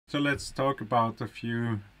So let's talk about a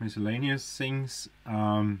few miscellaneous things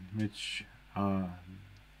which are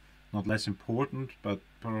not less important but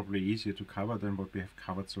probably easier to cover than what we have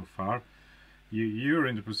covered so far. You're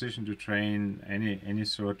in the position to train any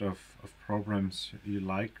sort of problems you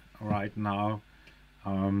like right now,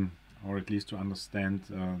 or at least to understand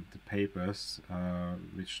the papers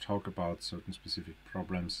which talk about certain specific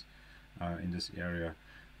problems in this area.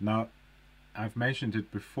 Now, I've mentioned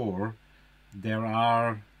it before, there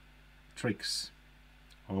are tricks,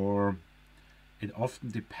 or it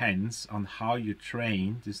often depends on how you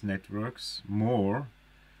train these networks more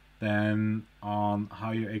than on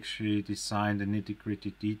how you actually design the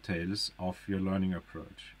nitty-gritty details of your learning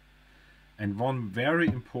approach. And one very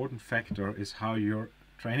important factor is how your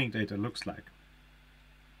training data looks like.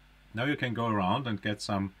 Now you can go around and get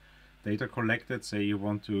some data collected. Say you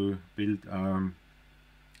want to build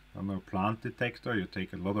I don't know, plant detector. You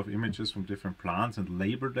take a lot of images from different plants and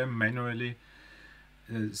label them manually.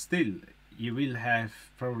 Still, you will have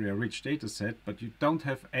probably a rich data set, but you don't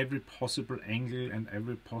have every possible angle and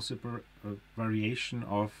every possible variation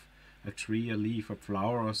of a tree, a leaf, a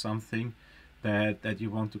flower or something that you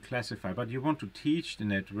want to classify. But you want to teach the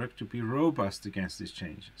network to be robust against these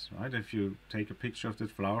changes, right? If you take a picture of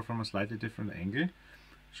that flower from a slightly different angle,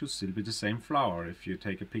 it should still be the same flower. If you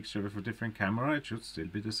take a picture with a different camera, it should still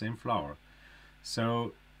be the same flower.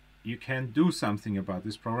 So you can do something about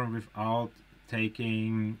this problem without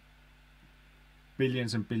taking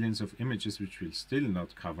billions and billions of images, which will still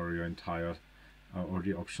not cover your entire or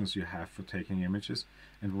the options you have for taking images.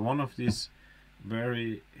 And one of these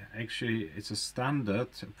actually it's a standard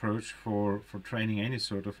approach for training any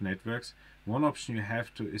sort of networks. One option you have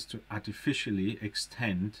is to artificially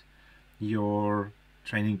extend your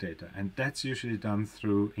training data, and that's usually done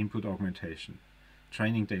through input augmentation,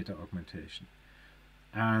 training data augmentation,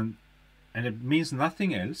 and it means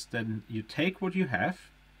nothing else than you take what you have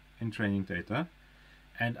in training data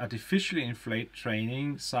and artificially inflate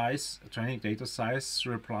training data size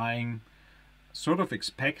through applying sort of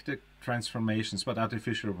expected transformations, but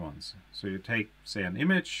artificial ones. So you take, say, an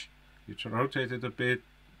image, you rotate it a bit,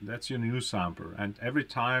 that's your new sample, and every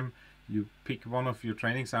time you pick one of your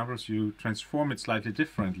training samples, you transform it slightly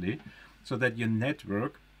differently so that your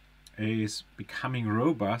network is becoming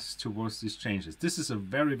robust towards these changes. This is a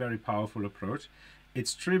very, very powerful approach.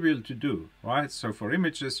 It's trivial to do, right? So for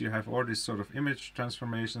images, you have all these sort of image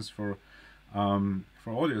transformations. For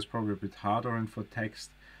audio, it's probably a bit harder, and for text.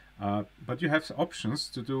 But you have options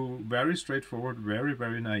to do very straightforward, very,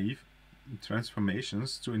 very naive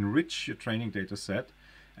transformations to enrich your training data set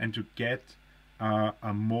and to get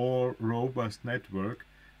a more robust network.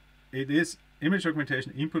 It is image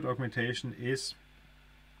augmentation, input augmentation is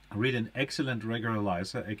really an excellent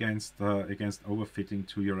regularizer against overfitting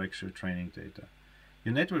to your actual training data.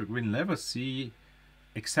 Your network will never see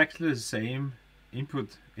exactly the same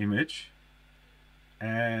input image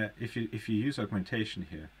if you use augmentation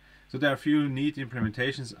here. So there are a few neat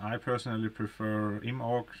implementations. I personally prefer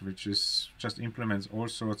Im-aug, which just implements all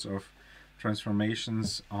sorts of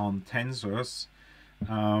transformations on tensors.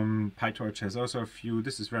 PyTorch has also a few.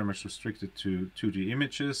 This is very much restricted to 2D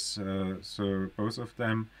images, so both of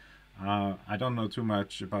them. I don't know too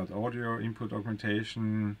much about audio input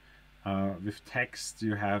augmentation. With text,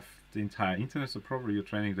 you have the entire internet, so probably your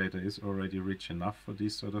training data is already rich enough for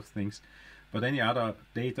these sort of things. But any other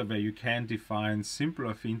data where you can define simple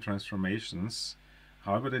affine transformations,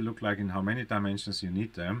 however they look like, in how many dimensions you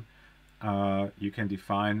need them, you can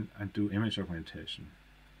define and do image augmentation.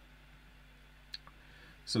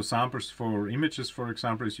 So samples for images, for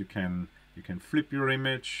example, is you can flip your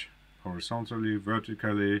image horizontally,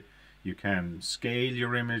 vertically. You can scale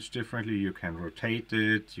your image differently. You can rotate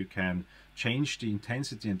it. You can change the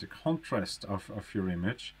intensity and the contrast of your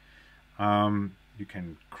image. You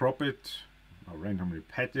can crop it or randomly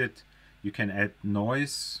pet it. You can add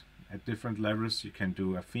noise at different levels. You can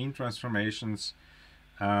do affine transformations.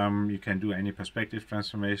 You can do any perspective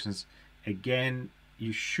transformations. Again,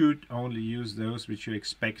 you should only use those which you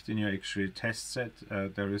expect in your actual test set.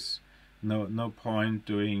 There is no point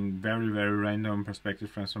doing very, very random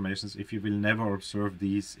perspective transformations if you will never observe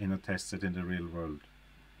these in a test set in the real world.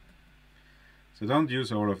 So don't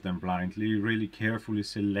use all of them blindly. Really carefully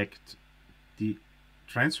select the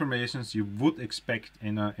transformations you would expect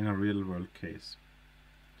in a real world case.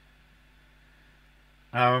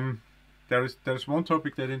 There's one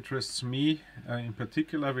topic that interests me in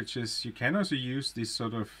particular, which is you can also use these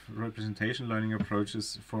sort of representation learning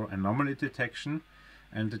approaches for anomaly detection.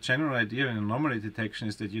 And the general idea in anomaly detection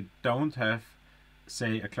is that you don't have,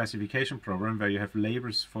 say, a classification problem where you have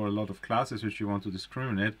labels for a lot of classes which you want to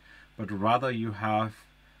discriminate, but rather you have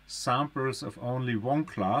samples of only one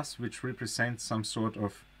class which represents some sort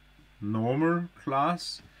of normal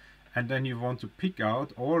class, and then you want to pick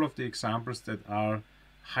out all of the examples that are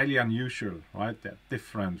highly unusual, right? They're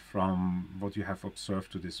different from what you have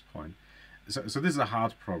observed to this point. So this is a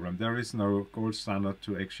hard problem. There is no gold standard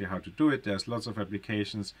to actually how to do it. There's lots of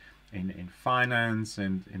applications in finance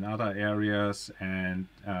and in other areas, and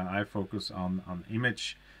I focus on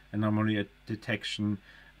image anomaly detection,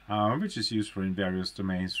 which is useful in various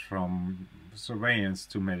domains from surveillance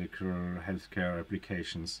to medical healthcare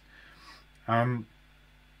applications.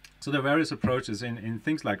 So there are various approaches in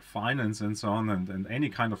things like finance and so on, and any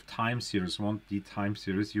kind of time series, 1D time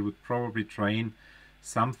series. You would probably train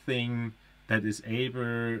something that is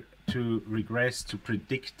able to regress to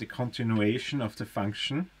predict the continuation of the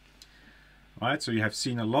function. Right, so you have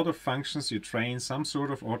seen a lot of functions. You train some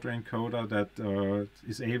sort of autoencoder that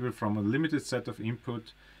is able from a limited set of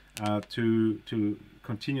input to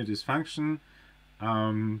continue this function.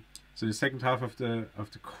 So in the second half of the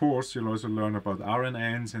course, you'll also learn about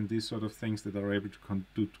RNNs and these sort of things that are able to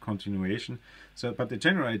do continuation. So, but the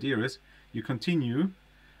general idea is you continue,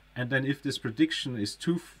 and then if this prediction is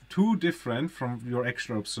too different from your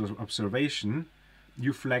actual observation,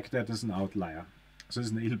 you flag that as an outlier. So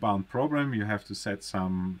it's an ill-bound problem. You have to set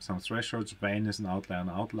some thresholds. When is an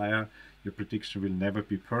outlier? Your prediction will never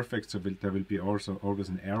be perfect, so there will be also always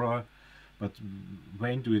an error. But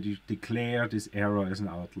when do you declare this error as an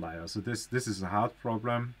outlier? So this is a hard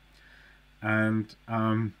problem, and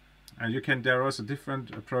there are also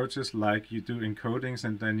different approaches, like you do encodings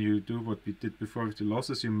and then you do what we did before with the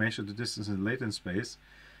losses. You measure the distance in latent space,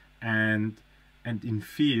 and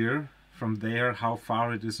infer from there how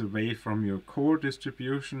far it is away from your core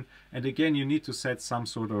distribution. And again, you need to set some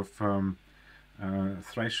sort of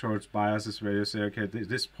thresholds, biases, where you say, okay, at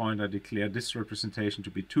this point I declare this representation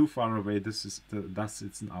to be too far away. Thus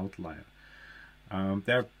it's an outlier.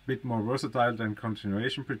 They're a bit more versatile than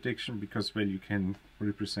continuation prediction because, well, you can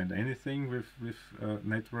represent anything with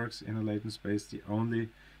networks in a latent space. The only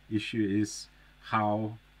issue is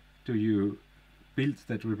how do you build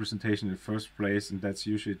that representation in the first place, and that's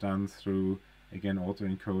usually done through, again,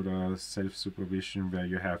 autoencoder, self-supervision, where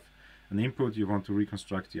you have an input, you want to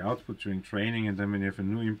reconstruct the output during training, and then when you have a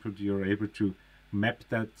new input, you're able to map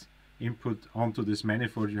that input onto this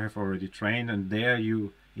manifold you have already trained, and there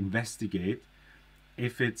you investigate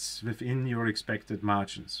if it's within your expected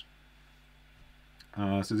margins.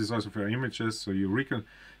 So this is also for images. So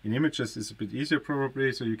in images it's a bit easier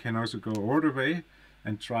probably, so you can also go all the way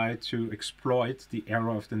and try to exploit the error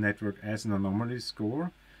of the network as an anomaly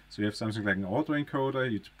score. So you have something like an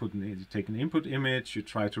autoencoder, you take an input image, you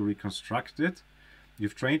try to reconstruct it.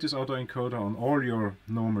 You've trained this autoencoder on all your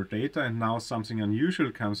normal data, and now something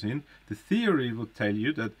unusual comes in. The theory would tell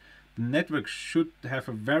you that the network should have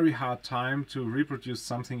a very hard time to reproduce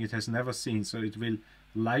something it has never seen, so it will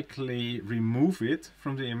likely remove it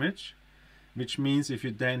from the image, which means if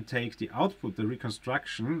you then take the output, the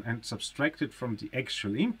reconstruction, and subtract it from the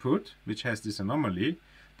actual input, which has this anomaly,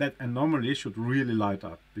 that anomaly should really light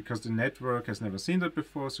up, because the network has never seen that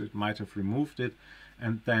before, so it might have removed it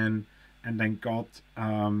and then got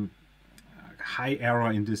high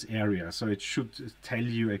error in this area. So it should tell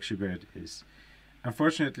you actually where it is.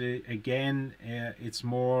 Unfortunately, again, it's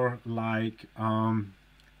more like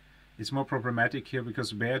it's more problematic here,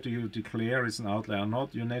 because where do you declare it's an outlier or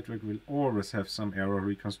not? Your network will always have some error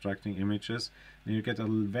reconstructing images, and you get a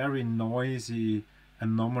very noisy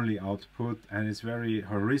anomaly output, and it's very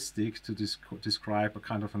heuristic to describe a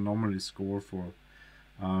kind of anomaly score for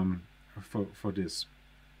this.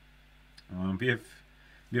 We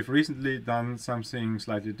have recently done something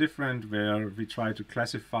slightly different, where we try to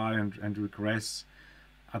classify and regress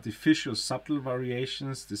artificial subtle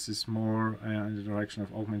variations. This is more in the direction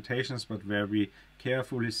of augmentations, but where we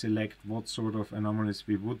carefully select what sort of anomalies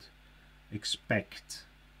we would expect.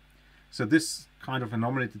 So this kind of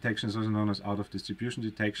anomaly detection is also known as out-of-distribution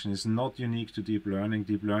detection. It's not unique to deep learning.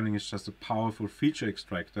 Deep learning is just a powerful feature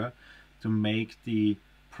extractor to make the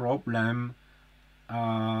problem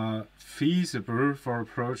feasible for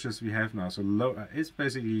approaches we have now. So it's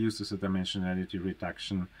basically used as a dimensionality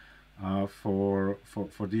reduction for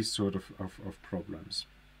these sort of problems.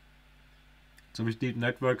 So with deep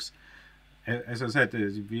networks, as I said,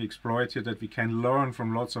 we exploit here that we can learn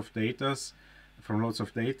from lots of data,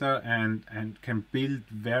 and can build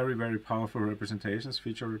very, very powerful representations,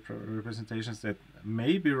 feature representations that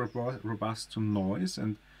may be robust to noise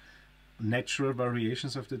and natural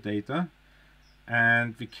variations of the data.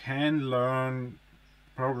 And we can learn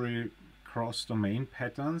probably cross-domain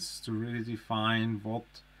patterns to really define what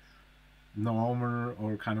normal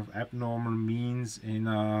or kind of abnormal means in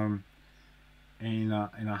a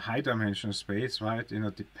high dimensional space, right? In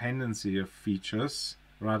a dependency of features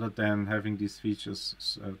rather than having these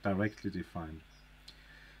features directly defined.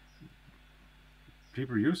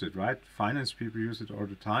 People use it, right? Finance people use it all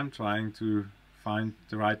the time, trying to find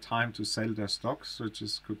the right time to sell their stocks, which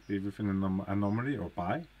is could be within an anomaly or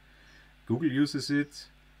buy. Google uses it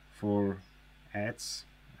for ads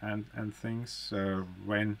and things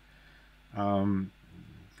when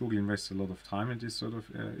Google invests a lot of time in these sort of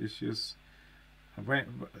issues.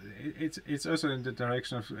 It's also in the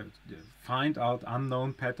direction of find out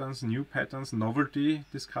unknown patterns, new patterns. Novelty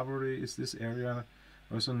discovery is this area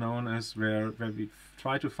also known as where we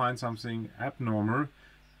try to find something abnormal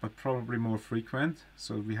but probably more frequent.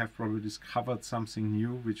 So we have probably discovered something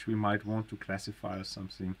new which we might want to classify as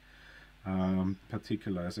something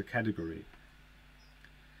particular, as a category.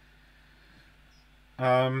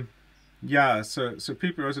 Yeah, so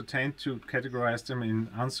people also tend to categorize them in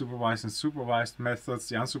unsupervised and supervised methods.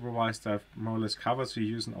 The unsupervised I've more or less covered, so you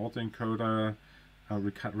use an autoencoder,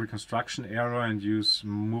 reconstruction error, and use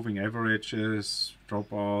moving averages,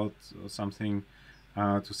 dropout, or something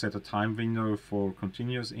to set a time window for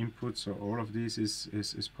continuous input. So all of these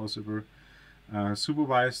is possible.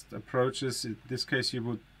 Supervised approaches, in this case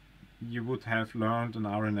you would have learned an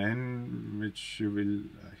RNN, which you will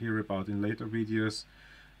hear about in later videos,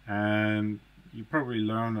 and you probably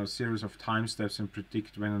learn a series of time steps and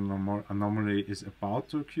predict when an anomaly is about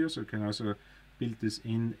to occur. So you can also build this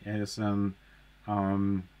in as a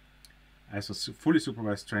fully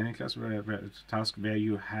supervised training class, where task where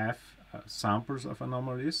you have samples of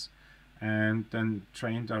anomalies, and then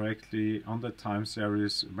train directly on the time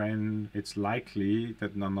series when it's likely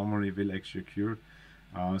that an anomaly will actually occur.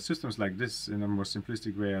 Systems like this, in a more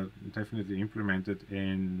simplistic way, are definitely implemented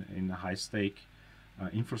in a high-stake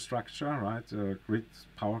infrastructure, right?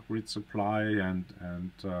 Power grid supply and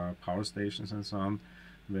power stations and so on,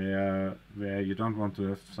 where you don't want to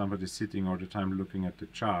have somebody sitting all the time looking at the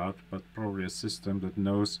chart, but probably a system that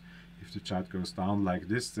knows if the chart goes down like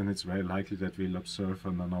this, then it's very likely that we'll observe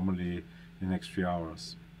an anomaly in the next few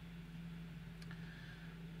hours.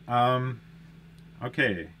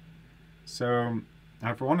 Okay, so I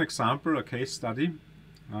have one example, a case study,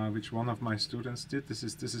 which one of my students did. This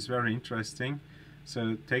is very interesting.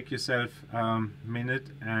 So take yourself a minute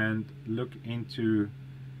and look into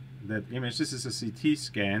that image. This is a CT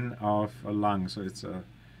scan of a lung. So it's a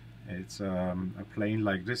plane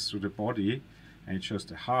like this through the body, and it shows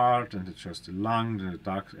the heart and it shows the lung. The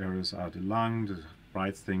dark areas are the lung. The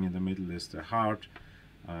bright thing in the middle is the heart.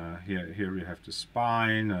 Here we have the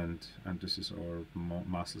spine, and this is all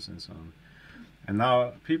muscles and so on. And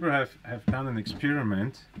now people have done an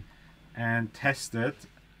experiment and tested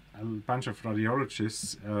a bunch of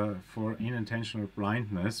radiologists for unintentional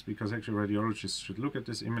blindness, because actually radiologists should look at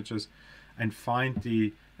these images and find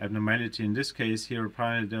the abnormality. In this case here,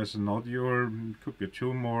 apparently there's a nodule, it could be a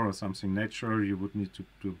tumor or something natural. You would need to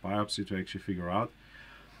do a biopsy to actually figure out.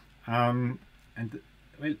 And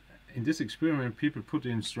well, in this experiment, people put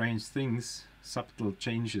in strange things, subtle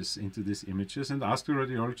changes into these images, and ask the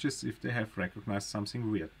radiologists if they have recognized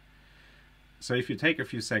something weird. So if you take a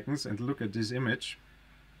few seconds and look at this image,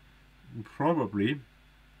 probably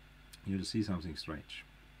you'll see something strange.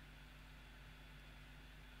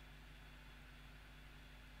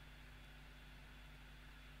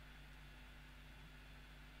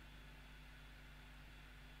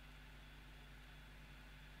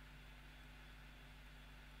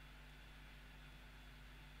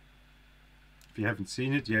 If you haven't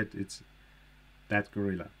seen it yet, it's that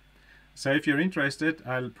gorilla. So if you're interested,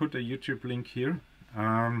 I'll put a YouTube link here,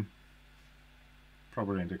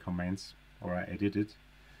 probably in the comments, or I edit it.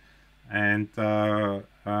 And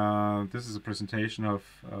this is a presentation of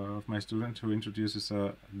my student who introduces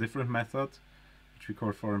a different method, which we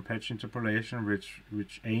call foreign patch interpolation,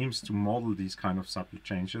 which aims to model these kind of subtle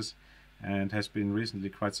changes, and has been recently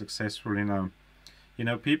quite successful in a, you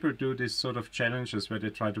know, people do these sort of challenges where they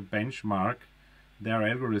try to benchmark their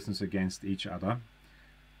algorithms against each other.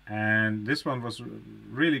 And this one was a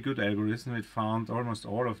really good algorithm. It found almost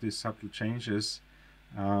all of these subtle changes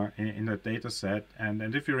in that data set.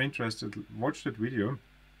 And if you're interested, watch that video.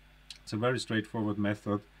 It's a very straightforward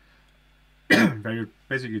method where you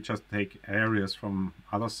basically just take areas from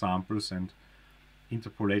other samples and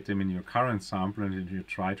interpolate them in your current sample, and then you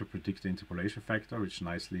try to predict the interpolation factor, which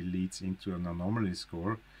nicely leads into an anomaly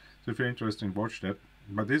score. So if you're interested, watch that.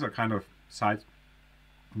 But these are kind of side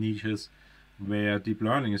niches where deep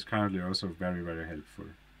learning is currently also very, very helpful.